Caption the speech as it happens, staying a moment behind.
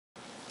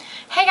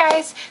Hey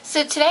guys,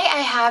 so today I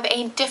have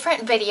a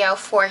different video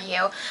for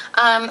you,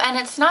 and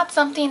it's not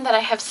something that I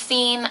have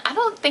seen. I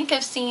don't think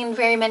I've seen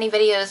very many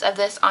videos of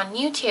this on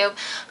YouTube.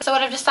 So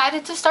what I've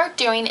decided to start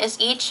doing is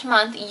each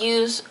month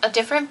use a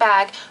different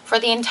bag for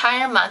the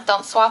entire month.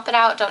 Don't swap it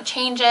out, don't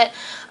change it,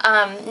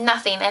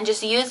 nothing, and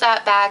just use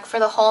that bag for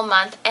the whole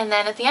month. And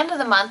then at the end of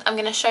the month I'm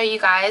going to show you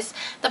guys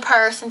the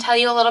purse and tell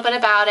you a little bit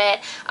about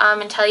it,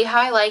 and tell you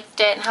how I liked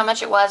it and how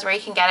much it was, where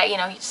you can get it, you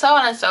know, so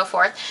on and so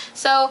forth.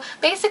 So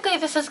basically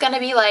this is going to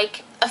be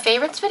like a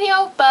favorites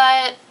video,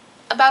 but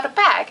about a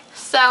bag.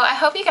 So I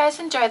hope you guys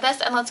enjoyed this,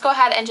 and let's go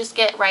ahead and just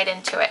get right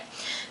into it.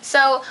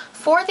 So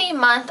for the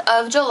month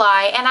of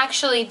July, and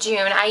actually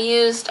June, I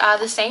used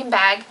the same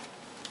bag,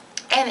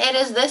 and it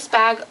is this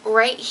bag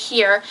right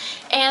here.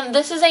 And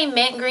this is a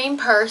mint green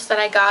purse that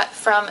I got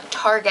from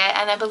Target,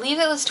 and I believe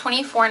it was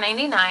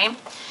 $24.99.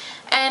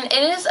 And it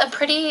is a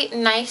pretty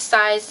nice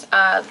size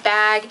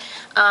bag.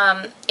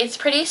 It's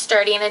pretty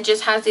sturdy, and it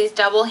just has these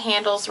double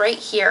handles right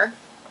here.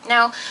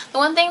 Now, the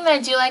one thing that I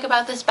do like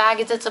about this bag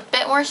is it's a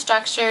bit more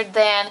structured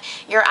than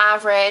your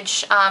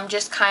average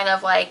just kind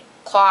of like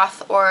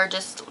cloth or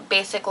just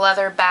basic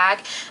leather bag.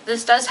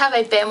 This does have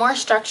a bit more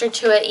structure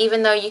to it,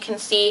 even though you can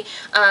see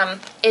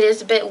it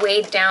is a bit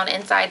weighed down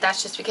inside.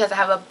 That's just because I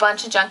have a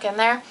bunch of junk in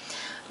there.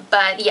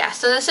 But yeah,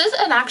 so this is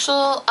an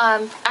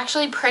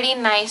actually pretty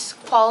nice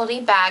quality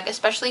bag,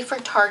 especially for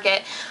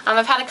Target.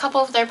 I've had a couple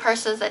of their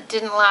purses that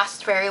didn't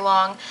last very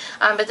long,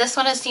 but this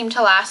one has seemed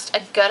to last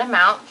a good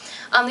amount.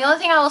 The only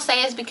thing I will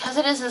say is because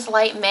it is this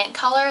light mint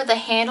color, the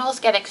handles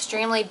get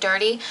extremely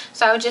dirty,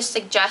 so I would just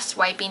suggest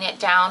wiping it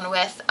down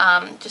with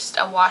just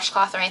a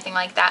washcloth or anything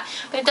like that.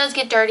 But it does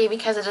get dirty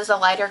because it is a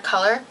lighter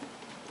color.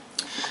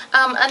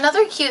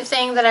 Another cute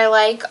thing that I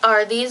like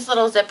are these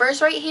little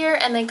zippers right here,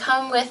 and they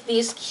come with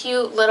these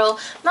cute little,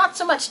 not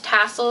so much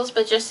tassels,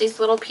 but just these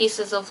little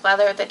pieces of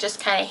leather that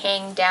just kind of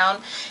hang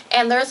down.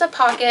 And there's a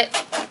pocket,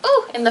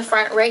 in the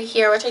front right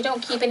here, which I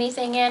don't keep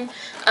anything in,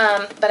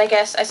 but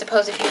I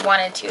suppose if you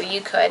wanted to,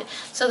 you could.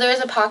 So there's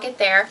a pocket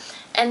there.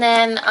 And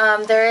then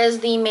there is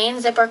the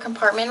main zipper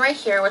compartment right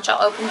here, which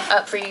I'll open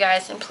up for you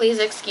guys, and please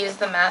excuse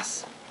the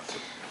mess.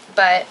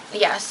 But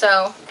yeah,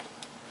 so,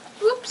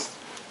 whoops.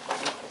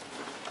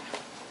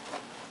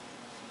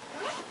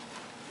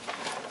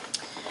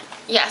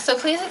 Yeah, so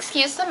please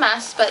excuse the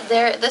mess, but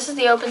this is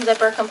the open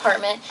zipper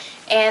compartment,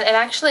 and it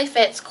actually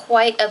fits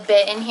quite a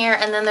bit in here,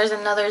 and then there's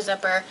another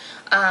zipper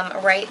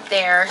right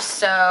there.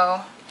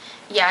 So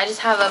yeah, I just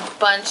have a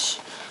bunch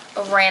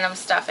of random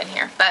stuff in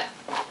here, but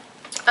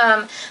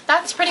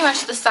that's pretty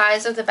much the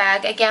size of the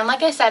bag. Again,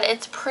 like I said,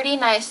 it's pretty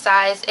nice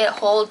size. It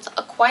holds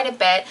quite a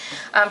bit,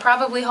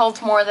 probably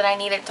holds more than I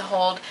need it to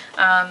hold,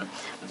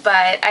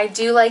 but I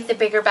do like the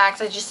bigger bags.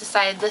 I just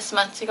decided this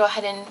month to go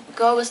ahead and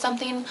go with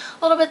something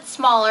a little bit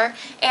smaller,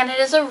 and it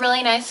is a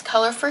really nice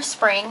color for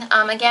spring.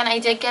 Again, I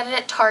did get it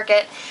at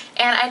Target,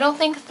 and I don't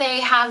think they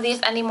have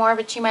these anymore,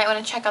 but you might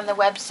want to check on the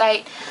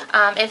website.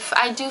 If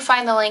I do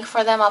find the link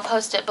for them, I'll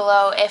post it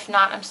below. If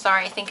not, I'm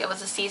sorry, I think it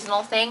was a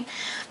seasonal thing.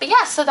 But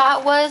yeah, so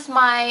that was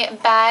my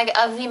bag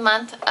of the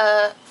month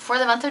for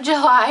the month of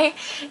July.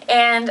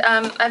 And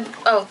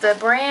the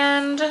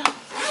brand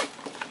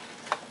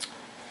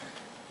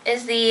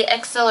is the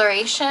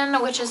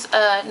Acceleration, which is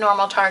a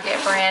normal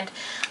Target brand.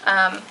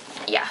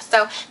 Yeah,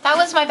 so that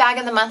was my bag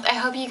of the month. I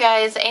hope you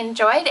guys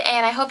enjoyed,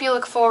 and I hope you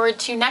look forward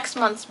to next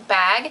month's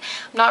bag.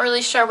 I'm not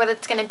really sure what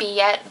it's going to be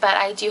yet, but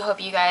I do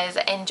hope you guys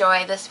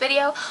enjoy this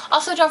video.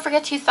 Also, don't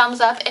forget to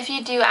thumbs up if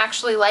you do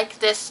actually like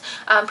this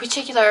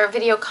particular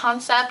video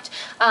concept.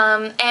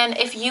 And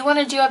if you want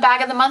to do a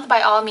bag of the month,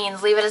 by all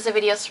means, leave it as a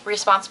video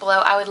response below.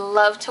 I would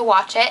love to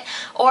watch it,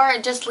 or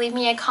just leave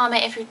me a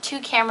comment if you're too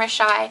camera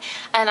shy,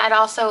 and I'd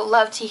also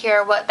love to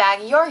hear what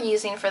bag you're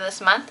using for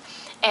this month.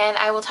 And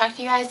I will talk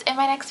to you guys in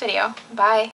my next video. Bye!